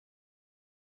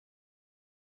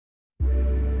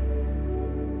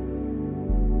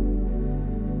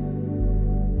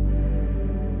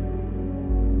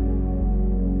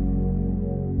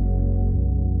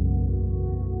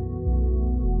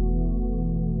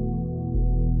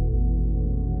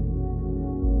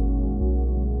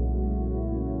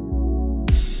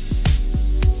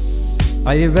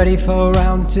Are you ready for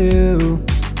round two?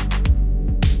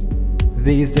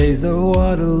 These days the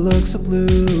water looks so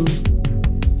blue,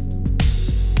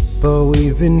 but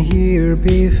we've been here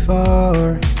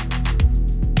before.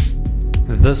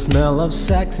 The smell of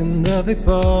sex in the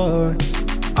vapor.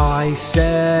 I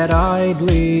said I'd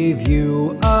leave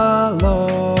you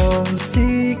alone,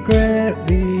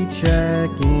 secretly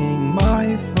checking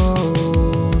my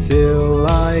phone, till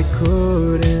I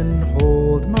couldn't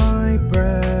hold my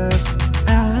breath,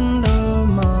 and oh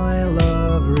my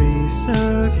love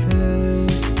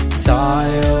resurfaced.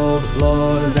 Tiled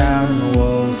floors and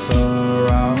walls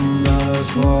surround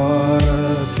us,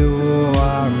 water to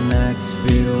our necks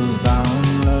feels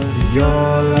boundless. Your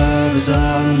love's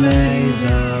a maze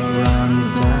around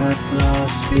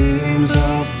deathless, beams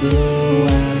of blue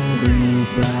and green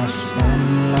flash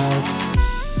endless.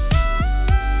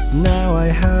 Now I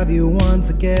have you once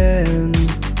again,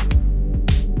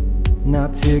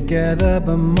 not together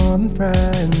but more than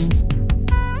friends.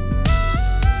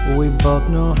 We both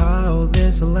know how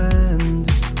this'll end,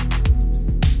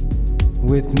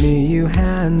 with me you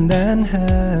hand in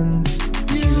hand.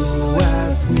 You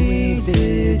asked me,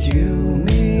 did you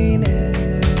mean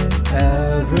it?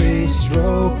 Every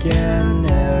stroke and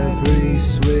every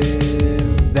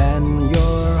swim, then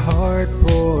your heart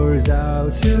pours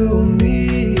out to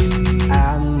me,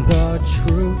 and the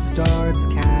truth starts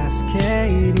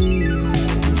cascading.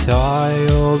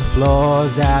 Tiled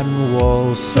floors and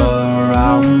walls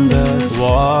surround us,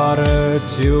 water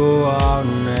to our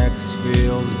necks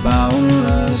feels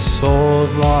boundless.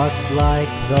 Souls lost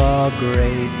like the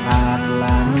great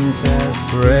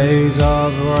Atlantis, rays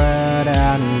of red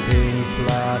and pink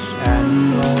flash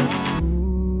endless.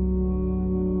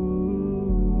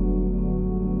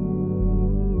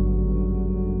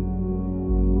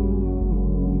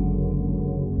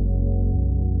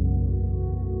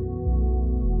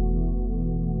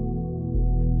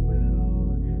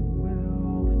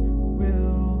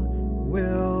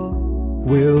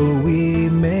 Will we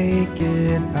make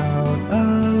it out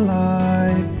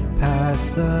alive,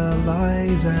 past the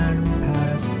lies and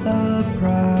past the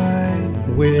pride,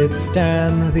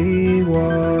 withstand the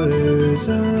waters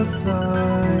of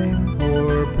time,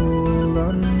 or pull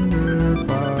under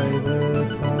by the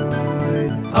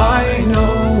tide? I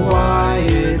know why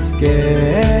it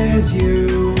scares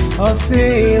you, a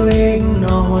feeling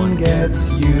no one gets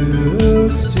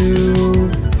used to,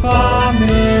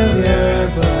 familiar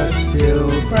but still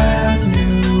brand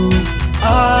new,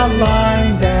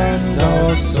 aligned and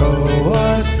also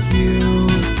askew.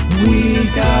 We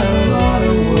got a lot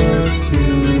of work to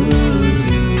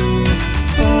do,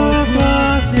 both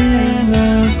lost in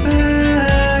the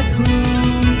back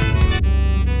rooms.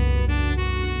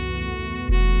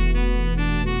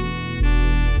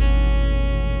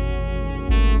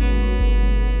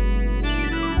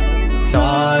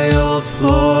 Tiled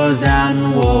floors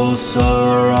and walls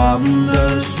surround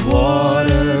us,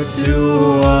 water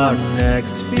to our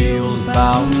necks feels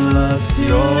boundless.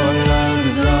 Your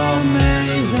love's a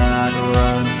maze that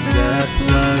runs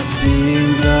deathless,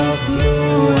 beams of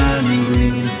blue and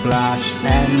green flash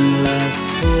endless.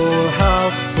 Full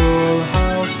house,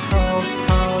 house,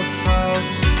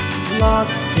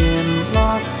 lost in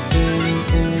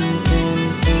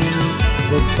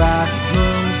the back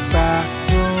rooms,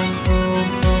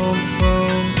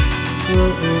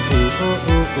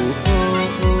 room.